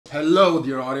Hello,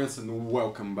 dear audience, and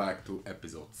welcome back to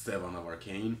episode 7 of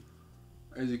Arcane.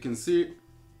 As you can see,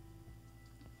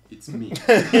 it's me.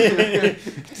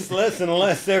 It's less and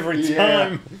less every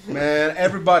time. Man,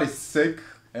 everybody's sick,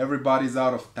 everybody's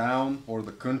out of town or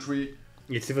the country.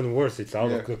 It's even worse, it's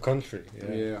out of the country.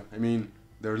 Yeah, I mean,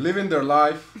 they're living their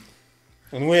life.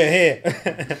 And we're here.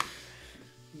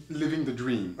 Living the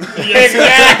dream. Exactly!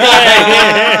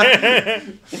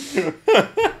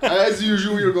 As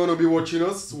usual, you're gonna be watching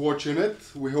it.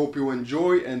 We hope you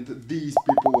enjoy, and these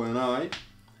people and I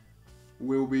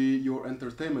will be your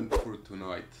entertainment for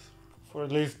tonight. For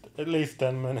at least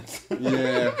 10 minutes.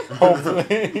 Yeah.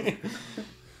 Hopefully.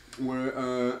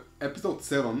 Episode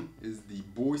 7 is the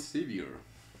boy savior.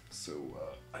 So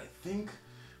I think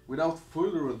without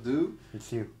further ado,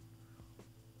 It's you.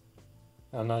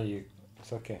 Oh, not you.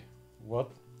 It's okay. What?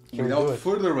 without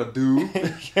further ado,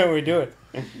 Can we do it?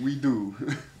 we do.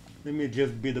 Let me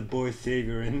just be the boy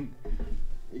savior and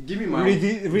Give me my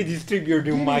redistribute your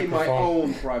give me microphone. my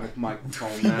own private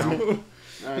microphone now.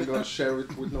 I ain't gonna share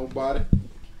it with nobody.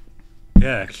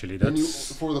 Yeah, actually, And you,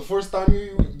 for the first time,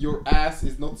 your ass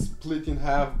is not split in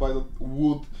half by the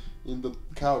wood in the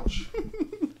couch.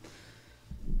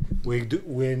 We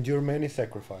endure many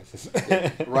sacrifices.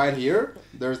 Right here,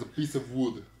 there's a piece of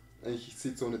wood, and he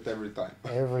sits on it every time.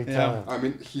 Every Yeah. time. I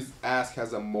mean, his ass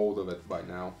has a mold of it by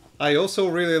now. I also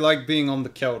really like being on the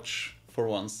couch for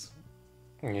once.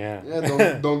 Yeah.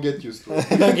 Yeah, don't get used to it.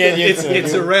 Don't get used to it.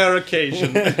 It's a rare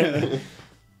occasion.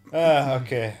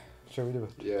 Okay. Shall we do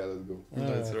it? Yeah, let's go.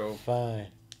 Let's Alright, roll. Fine.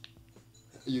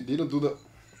 You didn't do the.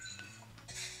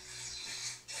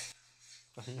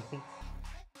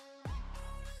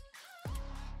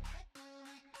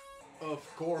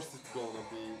 Of course, it's gonna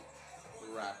be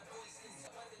rap.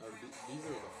 These are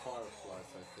the fireflies,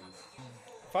 I think.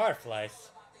 Fireflies.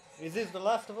 Is this The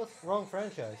Last of Us? Wrong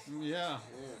franchise. Yeah, Yeah.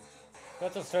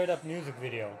 That's a straight up music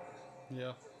video.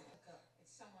 yeah.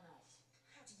 It's someone else.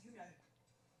 How do you know?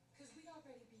 Because we'd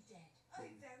already be dead. Oh,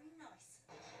 very nice.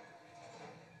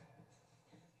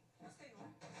 What's going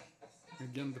on?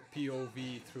 Again, the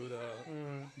POV through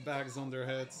the bags on their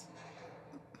heads.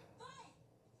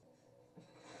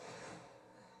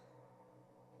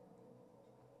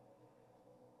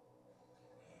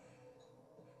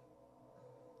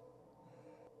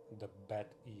 The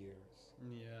bat ears.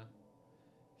 Yeah.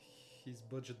 He's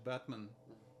budget Batman.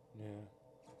 Yeah.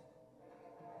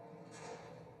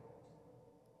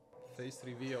 Face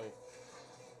reveal.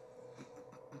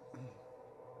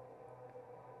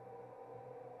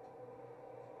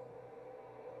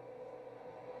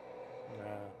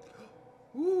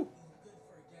 Woo!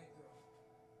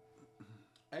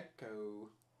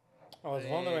 Ekko. I was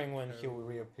wondering when he will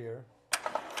reappear.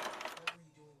 What were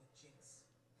you doing with Jinx?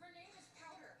 Her name is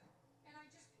Powder, and I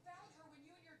just found her when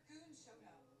you and your goons showed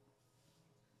up.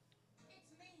 It's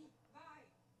me, Vi.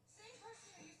 Same person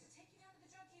who used to take you down to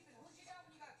the junk heap and hold you down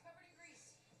when you got covered in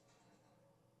grease.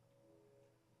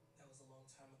 That was a long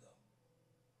time ago.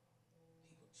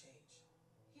 People change.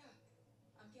 Yeah,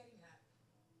 I'm getting that.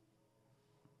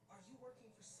 Are you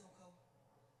working for Silco?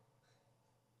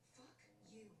 Fuck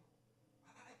you.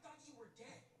 I thought you were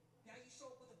dead. Now you show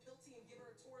up with a pilty and give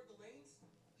her a tour of the lanes?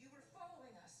 You were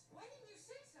following us. Why didn't you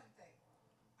say something?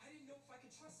 I didn't know if I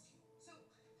could trust you. So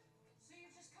you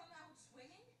just come out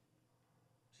swinging?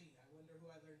 Gee, I wonder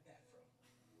who I learned that from.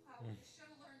 Wow, you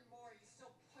should have learned more. You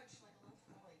still punch like a little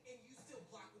boy. And you still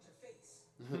block with your face.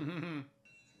 I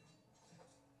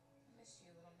miss you,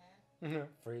 little man.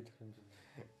 Freed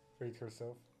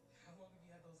herself. How long have you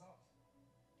had those off?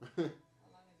 How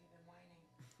long have you been whining?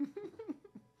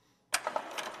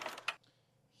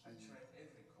 I tried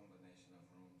every combination of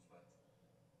rooms, but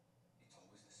it's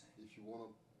always the same. If you wanna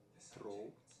The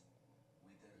throw, subject,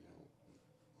 wither, you know,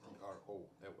 TROLL.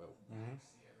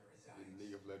 In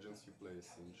League of Legends, you play a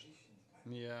Singed.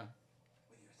 Yeah.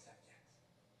 with your subject.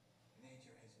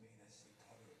 Nature has made us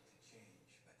intolerant to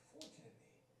change, but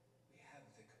fortunately, we have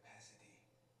the capacity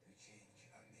to change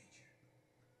our nature.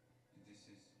 And this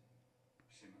is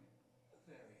Shimmer? A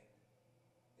variant.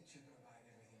 It should provide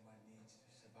everything one needs to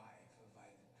survive a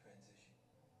violent transition.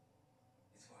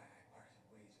 It's why I parted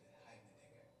ways with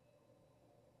Heimerdinger.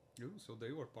 Ooh, so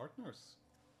they were partners.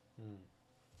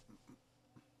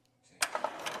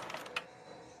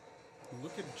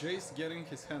 Look at Jace getting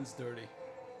his hands dirty.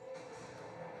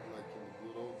 Like in the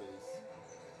good old days.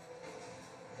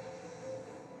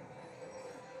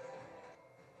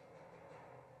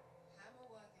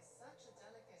 Hammerwork is such a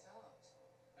delicate art.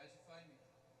 How'd you find me?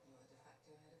 You're de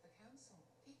facto head of the council.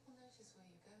 People notice where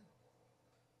you go.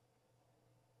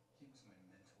 He was my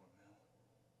mentor, Mel.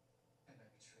 And I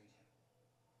betrayed him.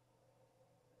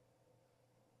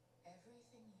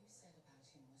 Everything you said about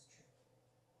him was true.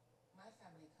 My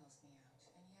family cast me out,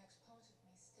 and yet part of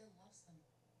me still loves them.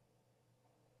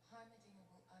 Heimerdinger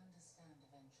will understand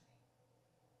eventually.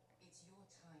 It's your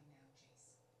time now,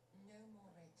 Jace. No more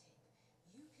red tape.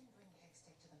 You can bring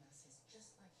Hextech to the masses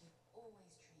just like you've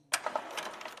always dreamed.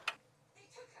 They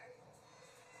took her!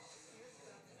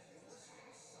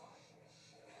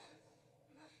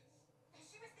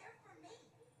 She was there for me!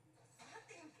 Not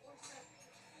the enforcer!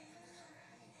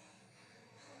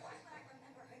 Why would I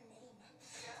remember her name?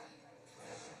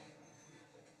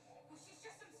 Well, she's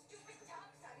just some stupid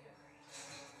topsider.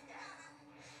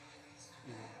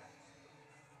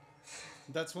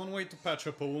 That's one way to patch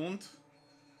up a wound.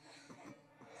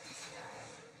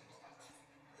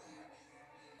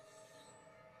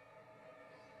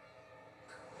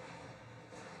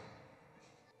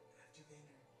 After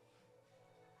Vander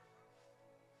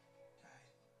died,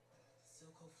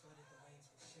 Silco flooded the lanes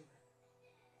with sugar.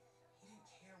 He didn't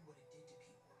care what it did to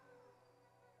people.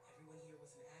 Everyone here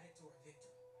was an addict or a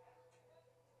victim.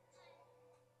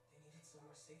 They needed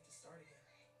somewhere safe to start again.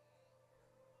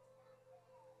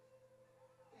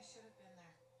 I should have been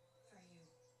there. For you.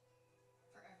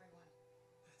 For everyone.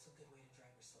 That's a good way to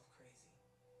drive yourself crazy.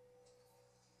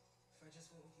 If I just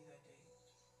went with you that day,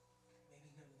 maybe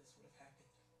none of this would have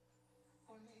happened.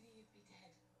 Or maybe you'd be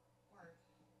dead. Or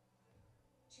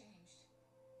changed.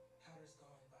 Powder's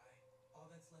gone by. All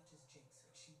that's left is Jinx,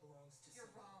 and she belongs to You're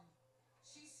someone. wrong.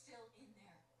 She's still in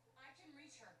there. I can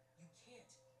reach her. You can't.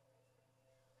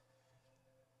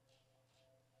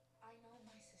 I know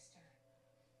my sister.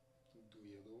 Do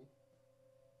you though?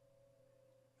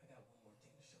 I got one more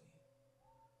thing to show you.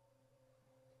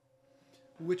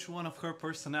 Which one of her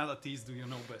personalities do you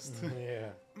know best?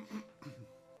 Yeah.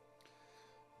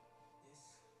 This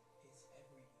is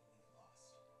everything we've lost.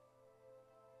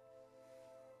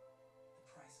 The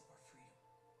price of our freedom.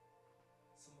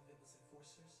 Some of it was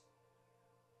enforcers.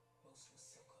 Most was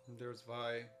Silco. There's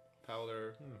Vi,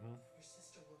 Powder. Your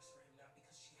sister works for him not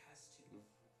because she has to,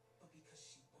 but because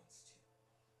she wants to.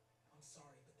 I'm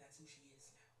sorry, but that's who she is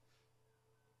now.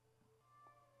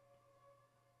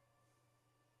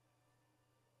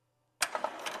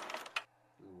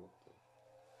 What the?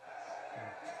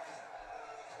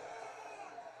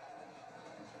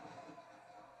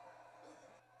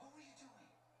 What were you doing?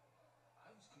 I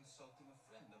was consulting a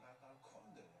friend about our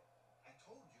condo. I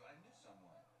told you I knew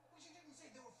someone. But you didn't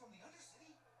say they were from the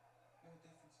Undercity? What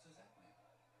difference does that make?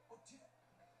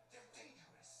 They're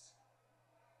dangerous.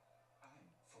 I'm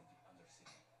from the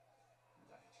Undercity.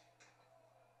 Right.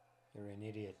 You're an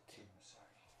idiot. I'm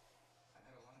sorry. I've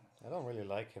had a lot of my I don't really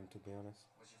like him, to be honest.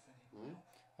 What's your friend name?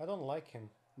 I don't like him.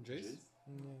 Jace?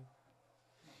 Yeah.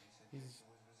 No, he said He's- he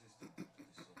was resistant to the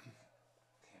social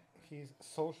tampering. He's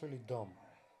socially dumb,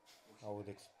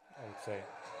 Alright. I would say.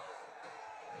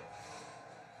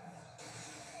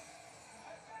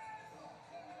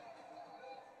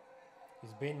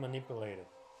 He's being manipulated.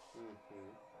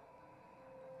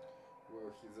 Well,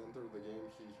 he's entered the game,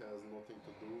 he has nothing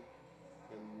to do,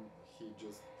 and he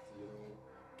just, you know,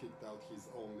 kicked out his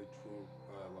only true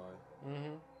ally.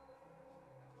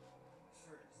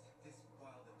 First, this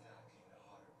wild attack in the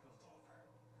harder built over.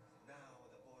 Now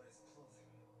the border is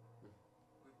closing.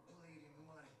 We're bleeding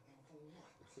money, and for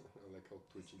what? I like how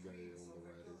twitchy guy on the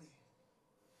right is.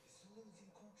 It's losing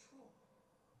control.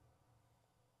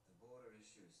 The border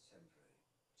issue is temporary.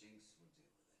 Jinx will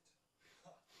deal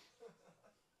with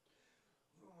it.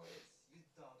 Rumors, you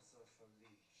dogs are for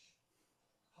leash.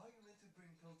 How are you meant to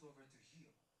bring Piltover to heal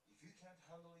if you can't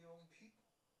handle your own people?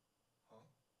 Huh?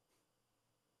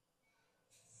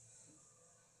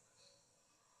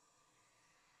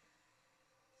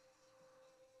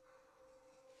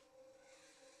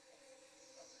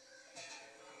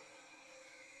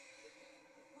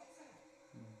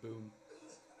 Boom.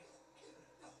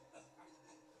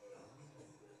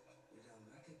 You don't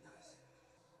recognize it.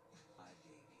 I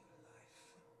gave you life,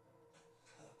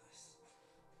 purpose.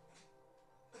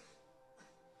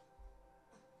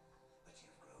 But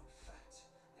you've grown fat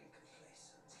and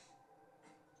complacent.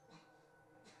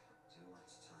 Too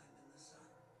much time in the sun.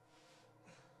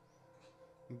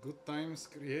 Good times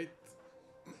create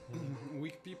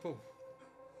weak people.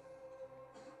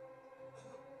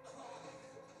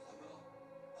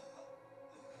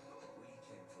 We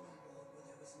came from a world where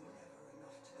there was never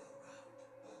enough to go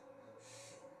around.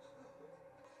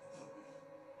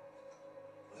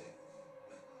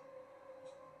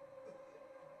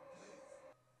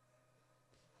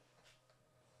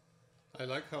 I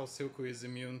like how Silco is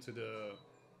immune to the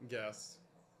gas.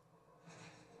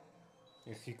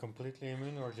 Is he completely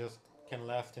immune or just can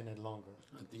last in it longer?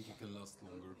 I think he can last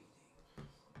longer.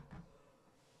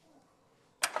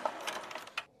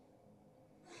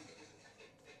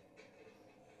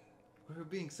 You're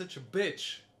being such a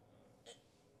bitch.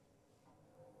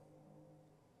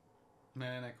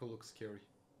 Man, Ekko looks scary.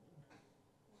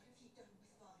 What have you done with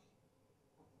Vi?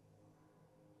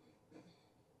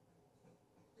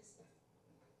 Listen,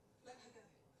 let her go.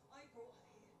 I brought her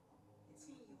here. It's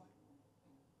me you want.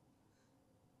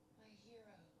 My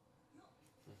hero. You're...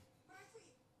 But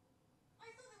I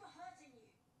thought they were hurting you.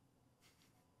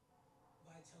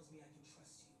 Vi tells me I can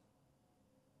trust you.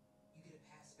 You get a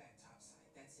pass back topside.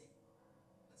 That's it.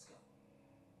 Let's go.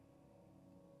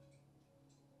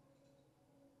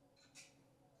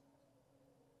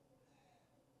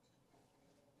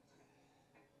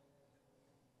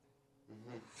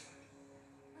 Let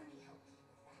me help you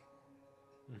with that.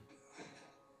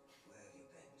 Where have you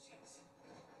been, Jinx?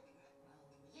 Well,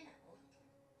 you know,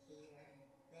 here,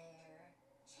 there,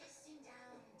 chasing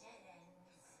down dead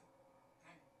ends.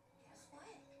 And guess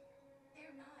what?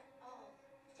 They're not all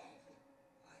dead.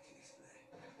 I can explain.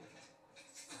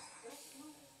 Don't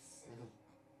move, silly.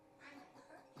 I might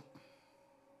hurt you.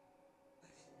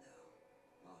 I didn't know.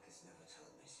 Marcus never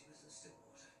told me she was in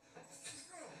Stillwater.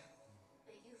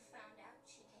 But you found out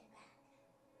she came back.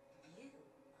 You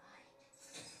lied.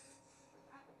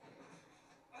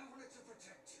 I wanted to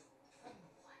protect you. From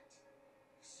what?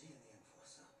 She and the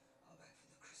Enforcer are back for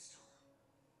the crystal.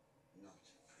 Not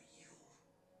for you.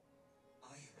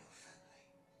 I am your family.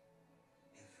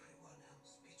 Everyone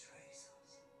else betrays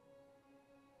us.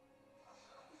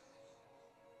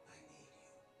 I need you.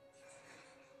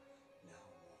 Now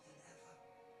more than ever.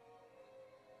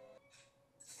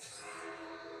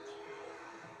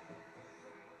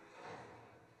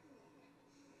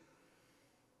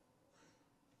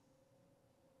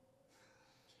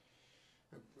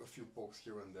 A few pokes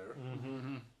here and there.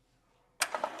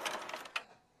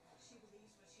 She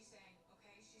believes what she's saying,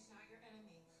 okay? She's not your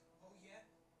enemy. Oh yeah?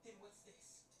 Then what's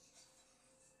this?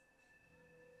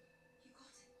 You got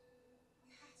it.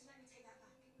 You have to let me take that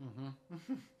back.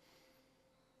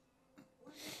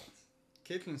 What is it?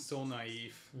 Caitlyn's so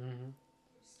naive. Mm-hmm.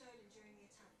 It was stolen during the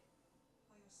attack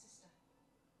by your sister.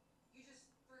 You just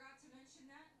forgot to mention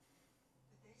that?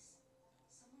 But this,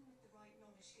 someone with the right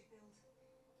knowledge could build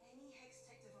any hex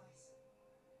tech device.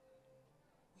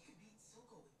 We could beat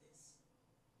Silco with this.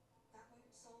 That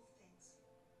won't solve things.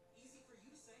 Easy for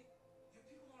you to say. Your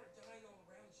people aren't dying all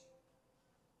around you.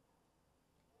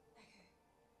 Ekko,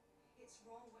 it's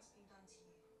wrong what's been done to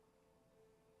you.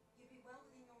 You'd be well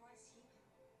within your rights to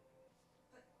keep him.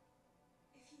 But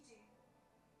if you do,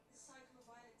 the cycle of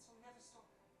violence will never stop.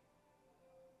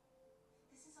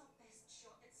 This is our best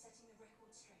shot at setting the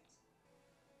record straight.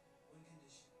 One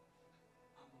condition.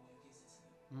 I'm the one who gives it to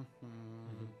them.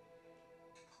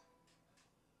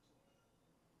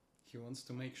 He wants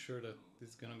to make sure that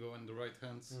it's gonna go in the right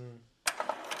hands. Wait,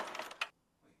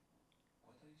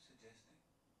 what are you suggesting?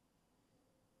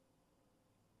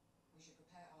 We should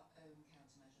prepare our own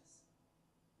countermeasures.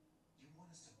 You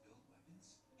want us to build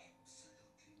weapons?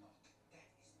 Absolutely not. That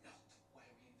is not why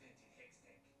we invented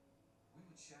Hextech. We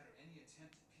would shatter any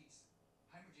attempt at peace.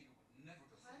 Heimerdinger would never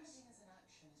go for this. Heimerdinger as an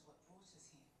action is what brought us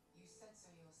here. You said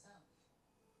so yourself.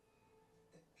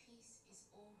 The peace is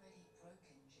already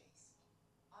broken, Jace.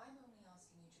 I'm only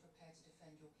asking you to prepare to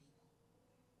defend your people.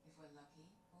 If we're lucky,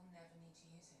 we'll never need to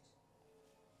use it.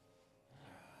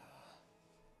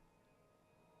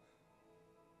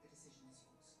 The decision is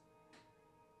yours.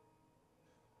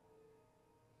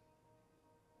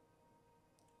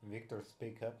 Viktor,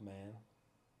 speak up, man.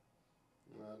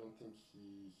 No, I don't think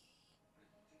he...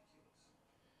 Ridiculous.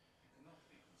 You cannot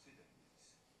be considering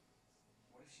this.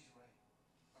 What if she's right?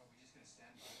 Are we just gonna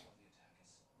stand by while they attack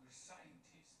us? We're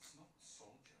scientists, not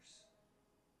soldiers.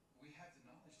 We have the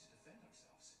knowledge to defend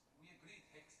ourselves. We agreed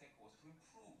Hextech was to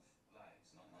improve lives,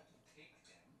 not to take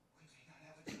them. We may not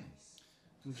have a choice.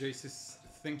 Jace is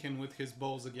thinking with his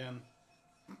balls again.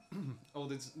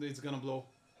 Oh, it's gonna blow.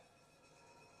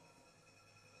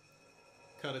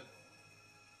 Cut it.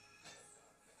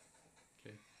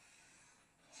 Okay.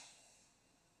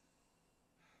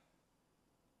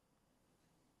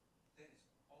 There is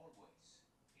always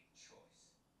a choice.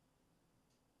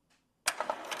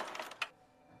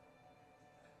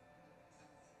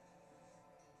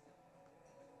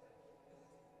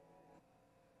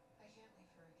 I can't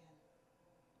leave her again.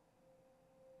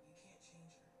 You can't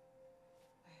change her.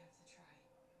 I have to try.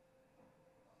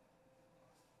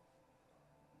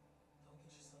 Don't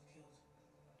get yourself killed.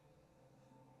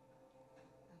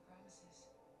 No promises.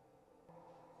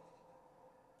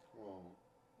 Oh.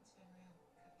 It's been real,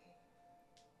 Cupcake.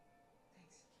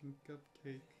 Thanks.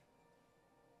 Cupcake.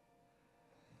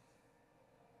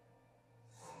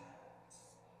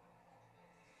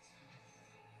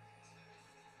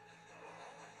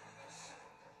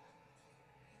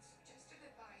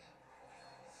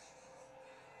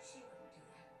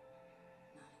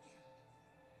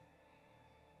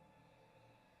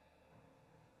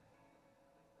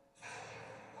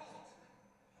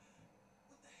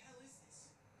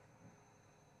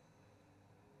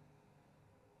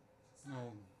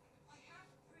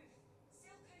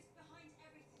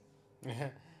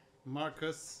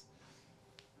 Marcus.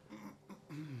 Show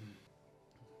me.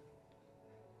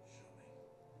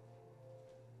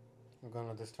 We're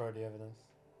gonna destroy the evidence.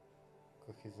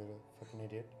 Because he's a fucking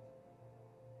idiot.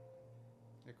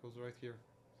 Ekko's right here.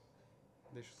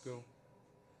 They should go.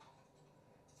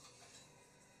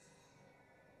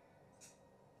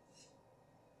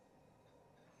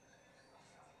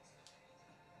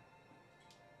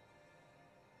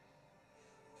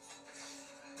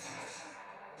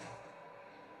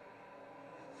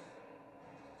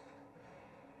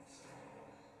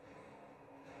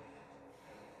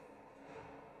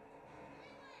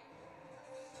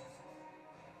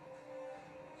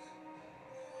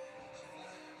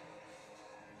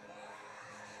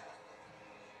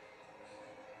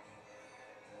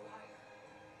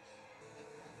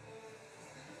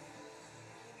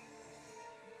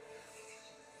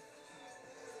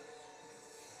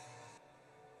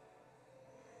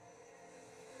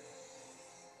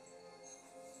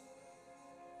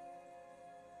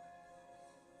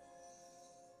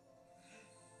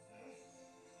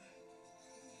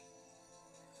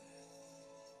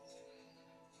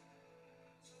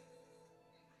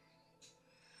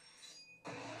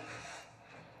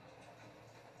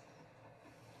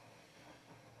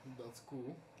 That's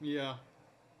cool. Yeah.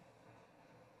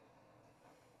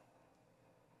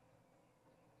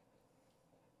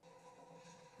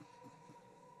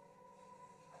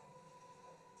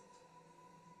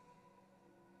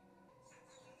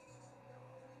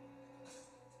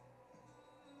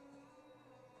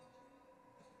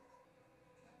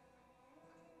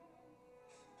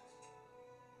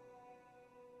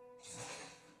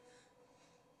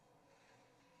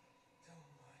 Tell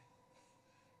him mine.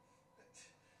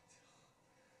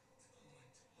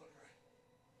 Tell my daughter.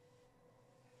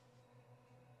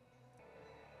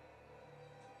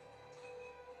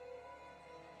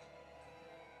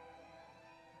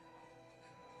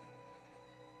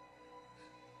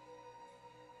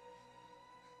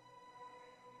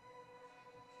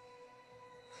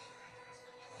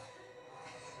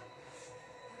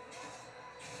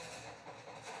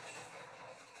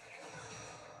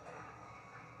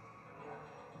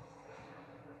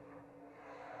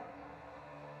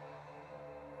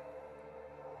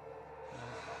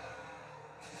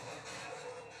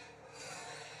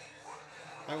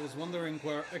 I was wondering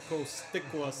where Ekko's stick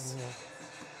was. Yeah.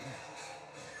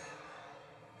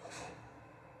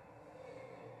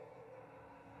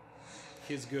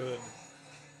 He's good.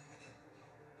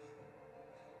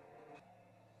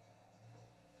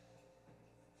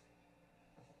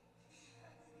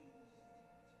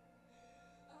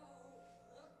 Oh,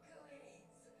 look who it is.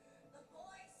 The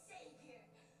boy savior.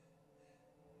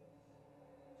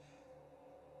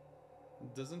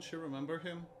 Doesn't she remember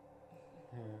him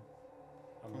Yeah.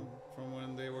 I mean, from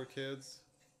when they were kids?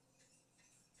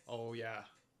 Oh yeah.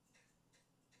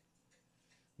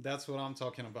 That's what I'm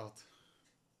talking about.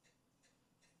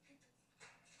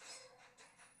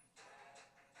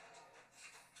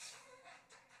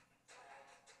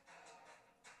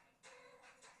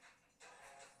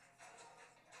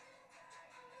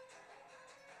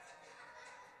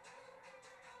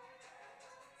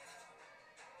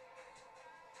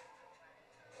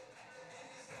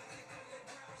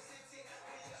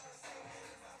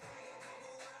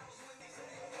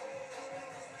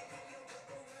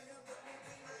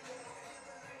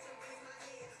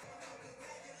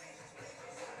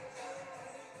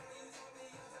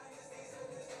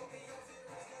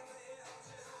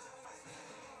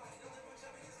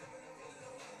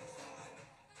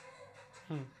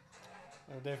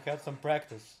 they've had some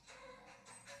practice.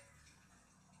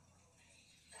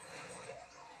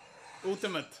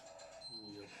 Ultimate.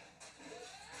 Yep.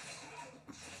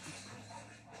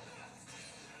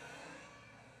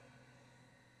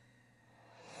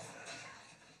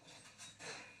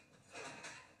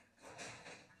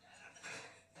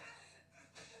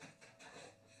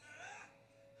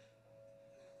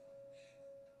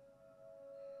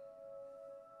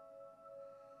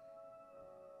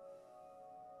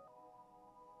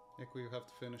 Ekko, you have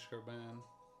to finish her ban.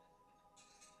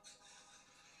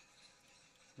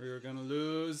 Or you're gonna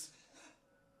lose.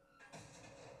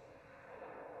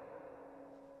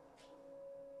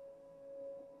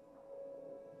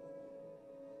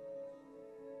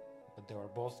 But they were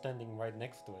both standing right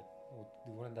next to it.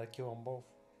 Wouldn't that kill them both?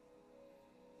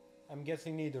 I'm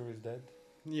guessing neither is dead.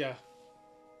 Yeah.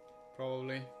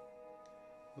 Probably.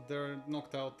 But they're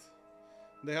knocked out.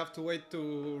 They have to wait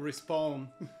to respawn.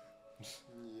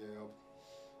 Yep.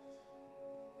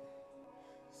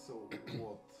 So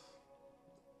what?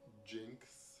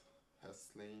 Jinx has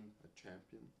slain a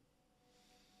champion.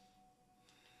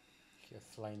 He has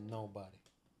slain nobody.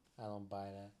 I don't buy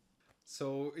that.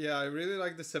 So yeah, I really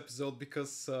like this episode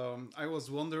because I was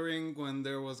wondering when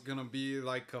there was gonna be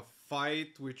like a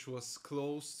fight which was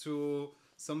close to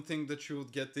something that you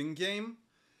would get in game,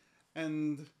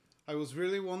 and I was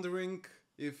really wondering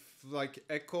if like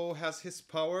Ekko has his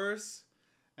powers,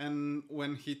 and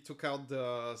when he took out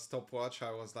the stopwatch,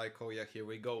 I was like, oh yeah, here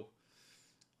we go,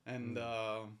 and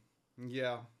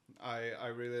yeah, I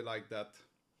really like that.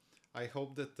 I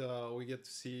hope that we get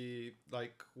to see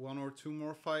like one or two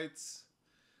more fights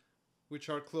which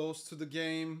are close to the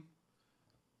game.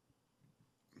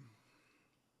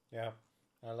 Yeah,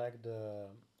 I like the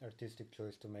artistic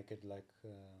choice to make it like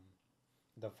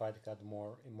the fight had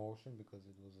more emotion because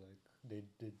it was like they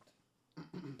did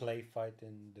play fight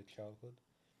in the childhood.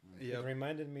 Yeah, It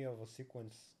reminded me of a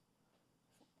sequence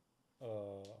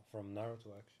from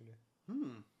Naruto actually.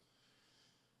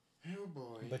 Oh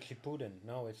boy. But Shippuden,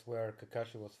 no, it's where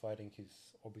Kakashi was fighting his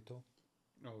Obito,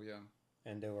 oh yeah,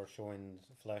 and they were showing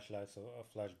flashlights or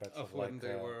flashbacks of of when like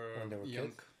they were when they were young.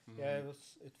 kids. Yeah,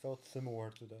 it felt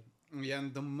similar to that. Yeah,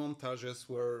 and the montages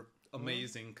were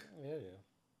amazing. Yeah, yeah.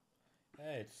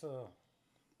 Yeah, it's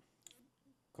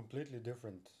completely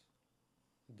different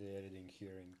the editing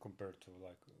here in compared to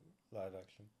like live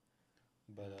action.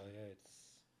 But yeah,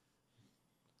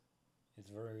 it's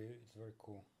very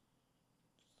cool.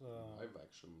 It's, Live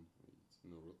action. It's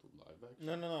Naruto live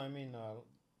action. no.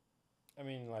 I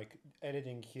mean like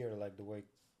editing here, like the way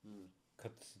Mm.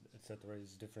 cuts etc.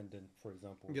 is different than, for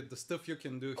example, Yeah, the stuff you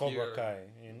can do Cobra here. Kai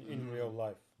in real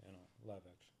life. You know, live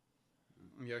action.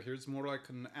 Yeah, here's more like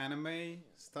an anime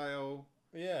style.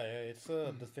 Yeah, yeah. It's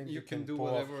the things You you can can do pull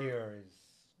whatever- off here is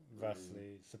vastly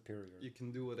superior. You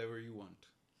can do whatever you want.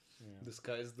 Yeah. The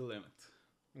sky's the limit.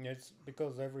 It's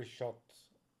because every shot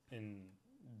in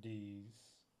these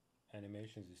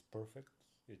animations is perfect.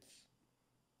 It's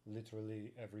literally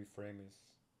every frame is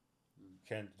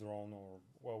hand drawn or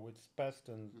well, it's passed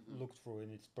and looked through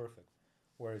and it's perfect.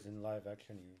 Whereas in live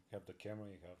action, you have the camera,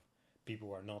 you have people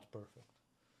who are not perfect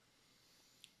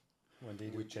when they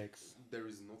do Which takes. there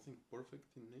is nothing perfect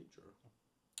in nature.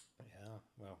 Yeah,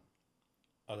 well,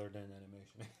 other than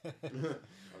animation.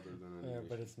 Other than Yeah, animation.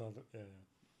 but it's not. Yeah,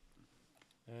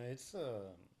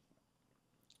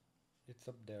 it's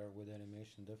up there with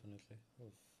animation definitely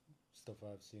of stuff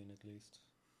I've seen at least.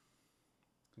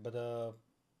 But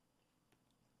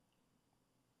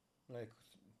like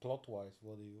plot wise,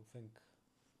 what do you think?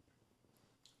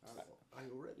 I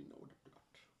already know the plot.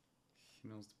 He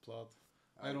knows the plot.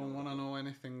 I don't want to know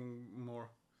anything more.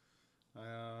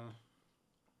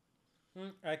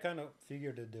 I kind of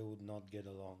figured that they would not get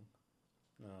along.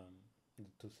 The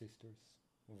two sisters,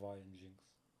 Vi and Jinx.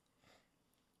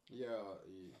 Yeah,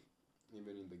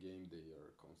 even in the game they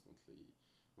are constantly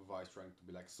Vice trying to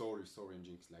be like sorry, and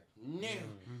Jinx like no,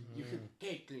 you can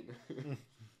Caitlyn.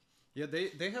 Yeah,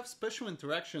 they have special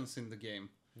interactions in the game.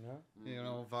 Yeah. You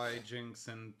know, Vi, Jinx,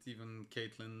 and even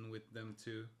Caitlyn with them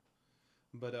too.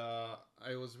 But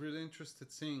I was really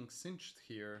interested seeing Singed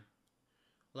here.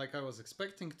 Like, I was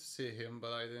expecting to see him,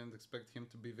 but I didn't expect him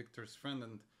to be Viktor's friend.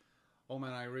 And oh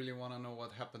man, I really want to know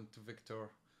what happened to Viktor.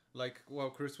 Like, while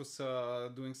Chris was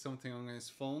doing something on his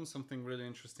phone, something really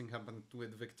interesting happened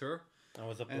with Viktor. I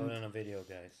was uploading a video,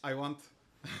 guys. I want,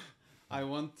 I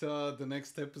want the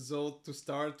next episode to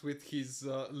start with his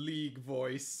League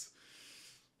voice.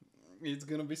 It's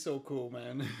gonna be so cool,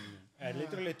 man. I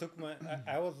literally took my.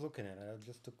 I was looking at it. I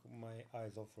just took my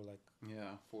eyes off for like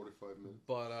Yeah, 45 minutes.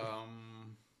 but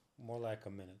more like a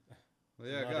minute.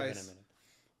 yeah, Not even a guys, minute.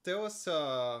 there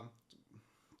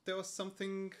was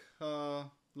something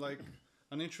like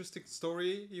an interesting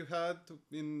story you had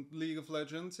in League of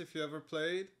Legends if you ever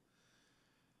played.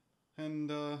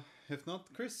 And if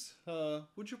not, Chris,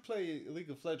 would you play League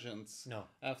of Legends? No.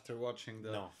 After watching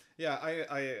the No. Yeah,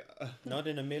 I Not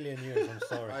in a million years. I'm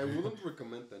sorry. I wouldn't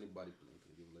recommend anybody playing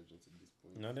League of Legends at this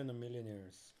point. Not in a million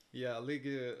years. yeah,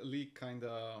 League kind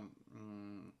of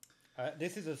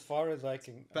This is as far as I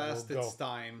can. I past will go. its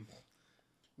time.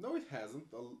 No, it hasn't.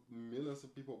 Millions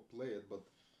of people play it, but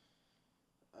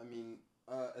I mean,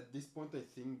 at this point, I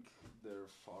think there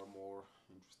are far more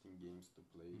interesting games to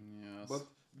play. Yes. But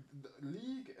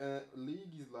League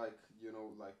is like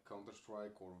like Counter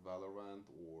Strike or Valorant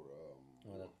or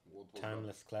what was that?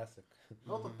 Timeless classic.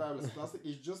 Not a timeless classic.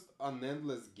 It's just an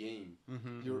endless game.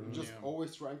 You're just Yeah.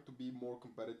 always trying to be more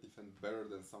competitive and better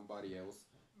than somebody else.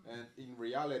 And in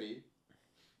reality,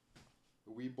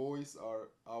 we boys are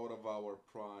out of our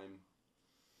prime.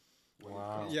 when it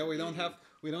Wow. comes Yeah, to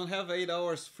we don't have 8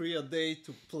 hours free a day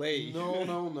to play.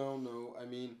 No. I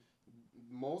mean,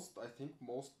 I think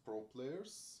most pro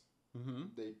players Mm-hmm.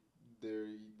 they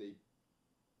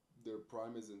their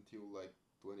prime is until like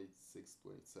 26,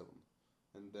 27,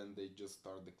 and then they just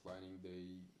start declining.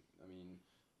 I mean,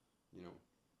 you know.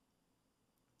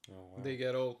 Oh, wow. They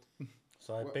get old.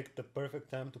 So I Well- picked the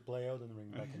perfect time to play Elden Ring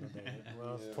back in the day. When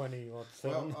I was Yeah.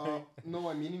 27. Well, no,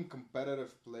 I mean in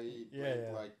competitive play, Yeah, playing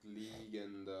yeah. like League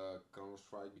and Counter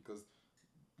Strike, because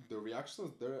the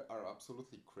reactions there are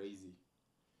absolutely crazy.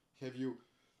 Have you?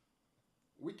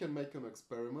 We can make an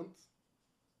experiment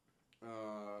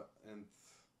and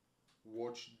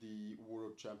watch the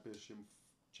World Championship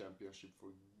for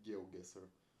GeoGuessr.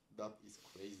 That is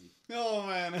crazy. Oh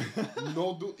man.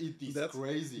 No, dude, it is That's-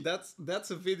 crazy. That's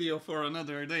a video for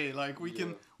another day. Like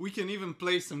Yeah. we can even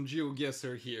play some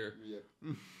GeoGuessr here. Yeah.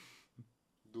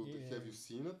 Dude, Yeah. have you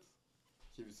seen it?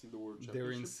 Have you seen the World They're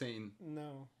Championship? insane.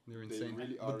 No. They're They insane.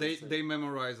 really are But they insane. they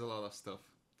memorize a lot of stuff.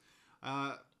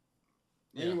 Yeah.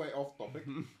 Anyway, off topic.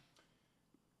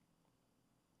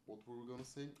 What were we gonna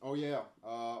say? Oh yeah,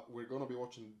 we're gonna be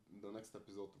watching the next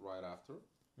episode right after.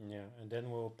 Yeah, and then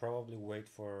we'll probably wait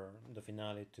for the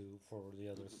finale for the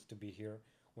others to be here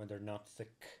when they're not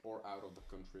sick Or out of the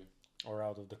country, or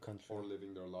out of the country or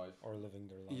living their life. or living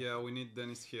their life. Yeah, we need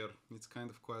Dennis here. It's kind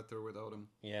of quieter without him.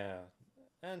 Yeah.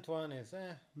 Antoine is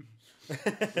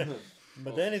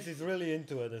But Dennis is really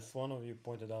into it, as one of you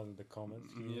pointed out in the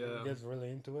comments. He Yeah. gets really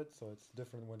into it, so it's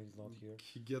different when he's not here.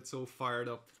 He gets so fired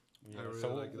up. Yeah, really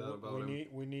so like that about him.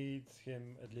 we need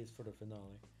him at least for the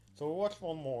finale. So we'll watch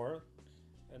one more,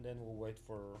 and then we'll wait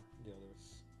for the others.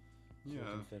 So we Yeah.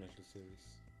 can finish the series.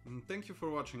 And thank you for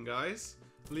watching, guys.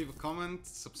 Leave a comment,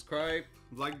 subscribe,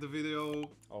 like the video.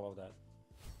 All of that.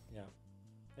 Yeah.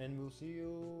 And we'll see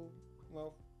you.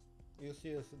 Well, you'll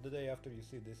see us the day after you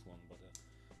see this one, but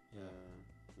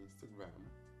Instagram,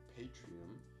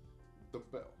 Patreon, the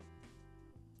bell.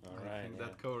 all I right. think Yeah.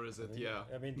 that covers it. Yeah.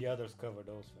 I mean, the others cover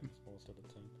those things most of the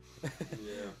time.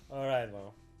 Yeah, All right.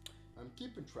 Well. I'm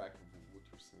keeping track of what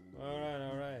you're saying. All right.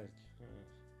 All right.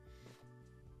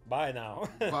 Bye now.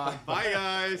 Bye. Bye,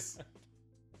 guys.